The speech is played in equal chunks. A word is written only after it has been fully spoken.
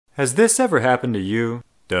Has this ever happened to you?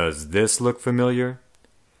 Does this look familiar?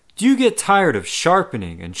 Do you get tired of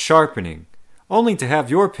sharpening and sharpening, only to have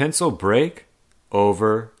your pencil break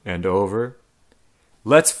over and over?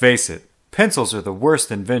 Let's face it, pencils are the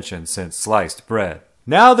worst invention since sliced bread.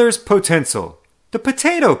 Now there's Potencil, the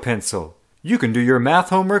potato pencil. You can do your math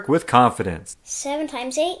homework with confidence. 7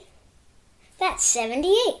 times 8? That's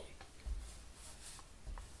 78.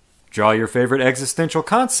 Draw your favorite existential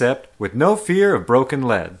concept with no fear of broken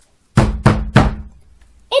lead.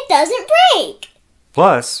 It doesn't break!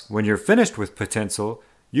 Plus, when you're finished with Potencil,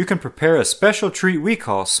 you can prepare a special treat we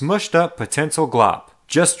call smushed up Potencil glop.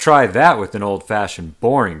 Just try that with an old-fashioned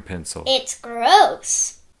boring pencil. It's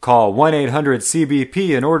gross. Call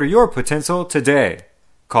 1-800-CBP and order your Potencil today.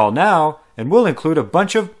 Call now and we'll include a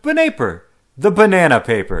bunch of Banaper, the banana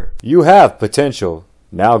paper. You have potential.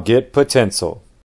 Now get Potencil.